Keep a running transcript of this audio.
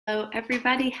Hello,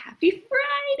 everybody. Happy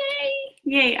Friday.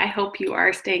 Yay. I hope you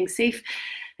are staying safe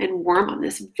and warm on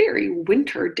this very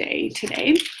winter day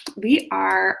today. We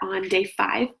are on day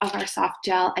 5 of our soft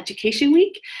gel education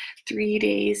week, 3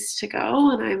 days to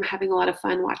go, and I'm having a lot of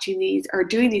fun watching these or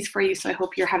doing these for you, so I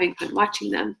hope you're having fun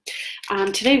watching them.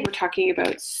 Today we're talking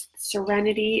about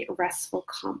Serenity Restful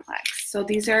Complex. So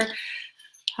these are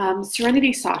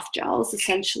Serenity Soft Gels,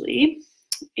 essentially,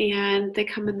 and they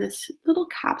come in this little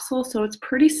capsule, so it's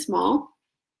pretty small.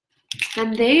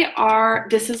 And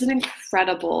this is an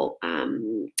incredible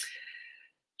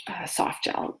soft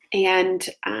gel. And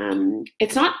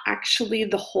it's not actually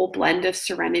the whole blend of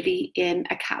Serenity in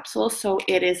a capsule. So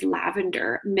it is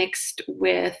lavender mixed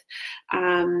with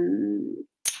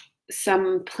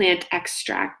some plant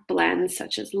extract blends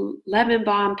such as lemon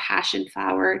balm, passion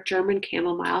flower, German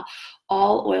chamomile,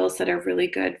 all oils that are really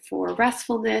good for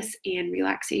restfulness and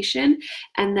relaxation.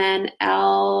 And then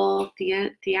L-theanine,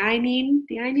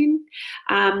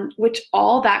 which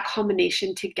all that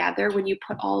combination together, when you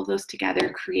put all of those together,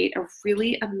 create a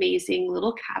really amazing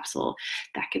little capsule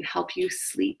that can help you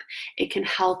sleep. It can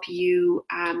help you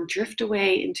drift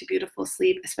away into beautiful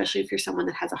sleep, especially if you're someone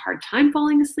that has a hard time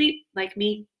falling asleep, like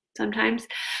me sometimes,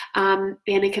 and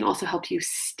it can also help you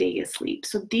stay asleep.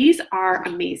 So these are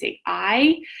amazing.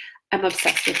 I am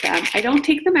obsessed with them. I don't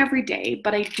take them every day,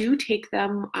 but I do take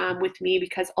them with me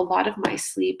because a lot of my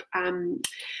sleep,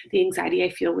 the anxiety I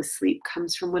feel with sleep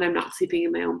comes from when I'm not sleeping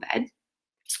in my own bed.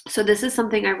 So this is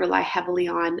something I rely heavily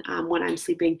on when I'm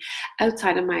sleeping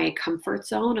outside of my comfort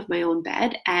zone of my own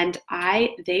bed, and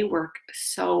they work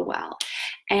so well.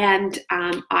 And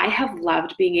I have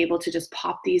loved being able to just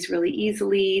pop these really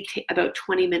easily, about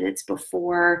 20 minutes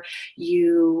before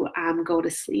you go to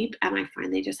sleep. And I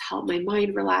find they just help my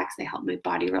mind relax, they help my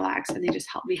body relax, and they just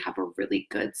help me have a really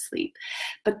good sleep.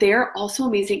 But they're also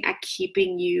amazing at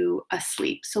keeping you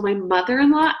asleep. So my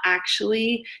mother-in-law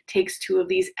actually takes 2 of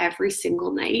these every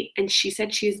single night, and she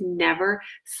said she's never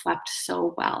slept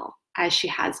so well as she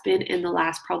has been in the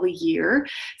last probably year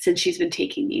since she's been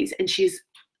taking these. And she's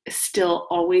still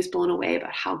always blown away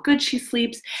about how good she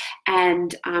sleeps,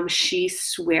 and she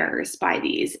swears by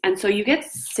these. And so you get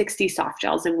 60 soft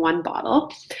gels in one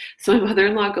bottle. So my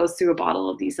mother-in-law goes through a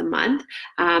bottle of these a month,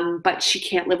 but she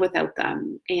can't live without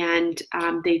them, and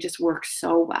they just work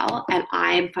so well. And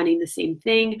I am finding the same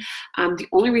thing. The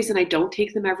only reason I don't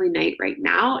take them every night right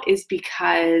now is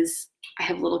because I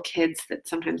have little kids that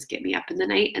sometimes get me up in the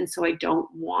night, and so I don't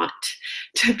want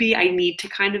to be, I need to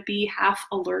kind of be half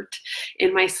alert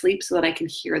in my sleep so that I can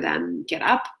hear them get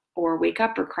up or wake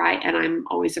up or cry, and I'm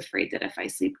always afraid that if I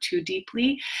sleep too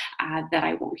deeply, that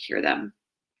I won't hear them.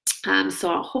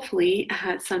 So hopefully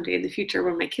someday in the future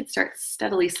when my kids start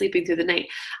steadily sleeping through the night,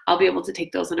 I'll be able to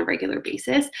take those on a regular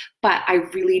basis, but I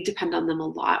really depend on them a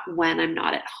lot when I'm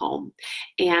not at home.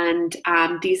 And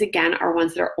these again are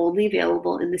ones that are only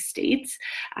available in the States.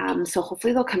 So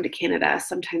hopefully they'll come to Canada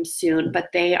sometime soon,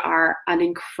 but they are an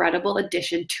incredible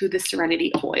addition to the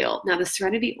Serenity oil. Now the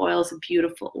Serenity oil is a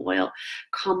beautiful oil,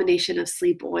 combination of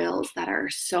sleep oils that are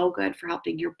so good for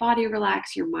helping your body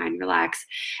relax, your mind relax,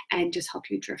 and just help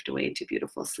you drift away into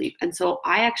beautiful sleep. And so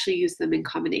I actually use them in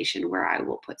combination where I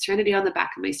will put Serenity on the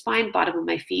back of my spine, bottom of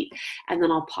my feet, and then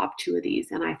I'll pop 2 of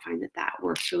these. And I find that that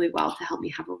works really well to help me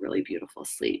have a really beautiful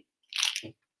sleep.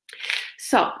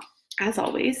 So as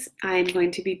always, I'm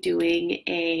going to be doing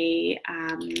a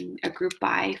group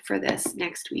buy for this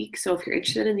next week. So if you're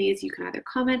interested in these, you can either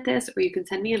comment this or you can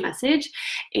send me a message,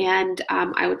 and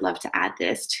I would love to add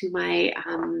this to my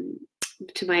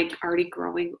already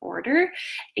growing order,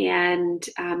 and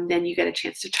then you get a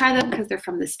chance to try them because they're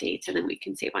from the States, and then we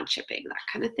can save on shipping, that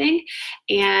kind of thing.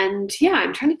 And yeah,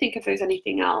 I'm trying to think if there's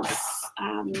anything else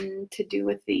to do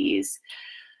with these.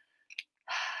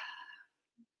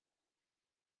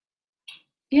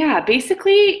 Yeah,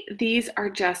 basically, these are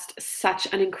just such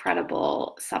an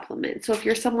incredible supplement. So if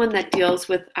you're someone that deals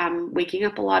with waking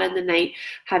up a lot in the night,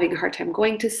 having a hard time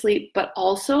going to sleep, but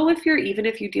also even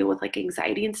if you deal with like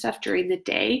anxiety and stuff during the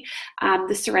day,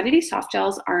 the Serenity Soft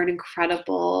Gels are an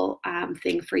incredible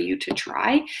thing for you to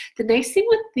try. The nice thing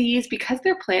with these, because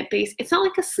they're plant-based, it's not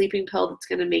like a sleeping pill that's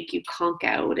going to make you conk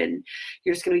out and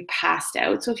you're just going to be passed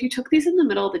out. So if you took these in the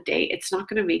middle of the day, it's not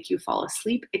going to make you fall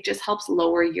asleep. It just helps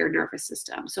lower your nervous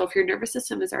system. So if your nervous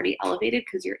system is already elevated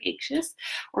because you're anxious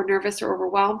or nervous or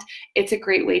overwhelmed, it's a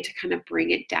great way to kind of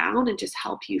bring it down and just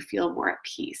help you feel more at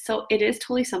peace. So it is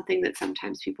totally something that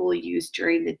sometimes people will use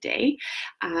during the day.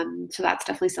 So that's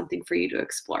definitely something for you to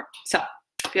explore. So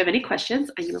if you have any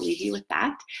questions, I'm going to leave you with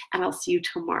that, and I'll see you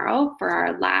tomorrow for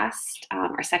our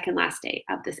second last day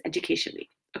of this education week.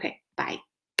 Okay, bye.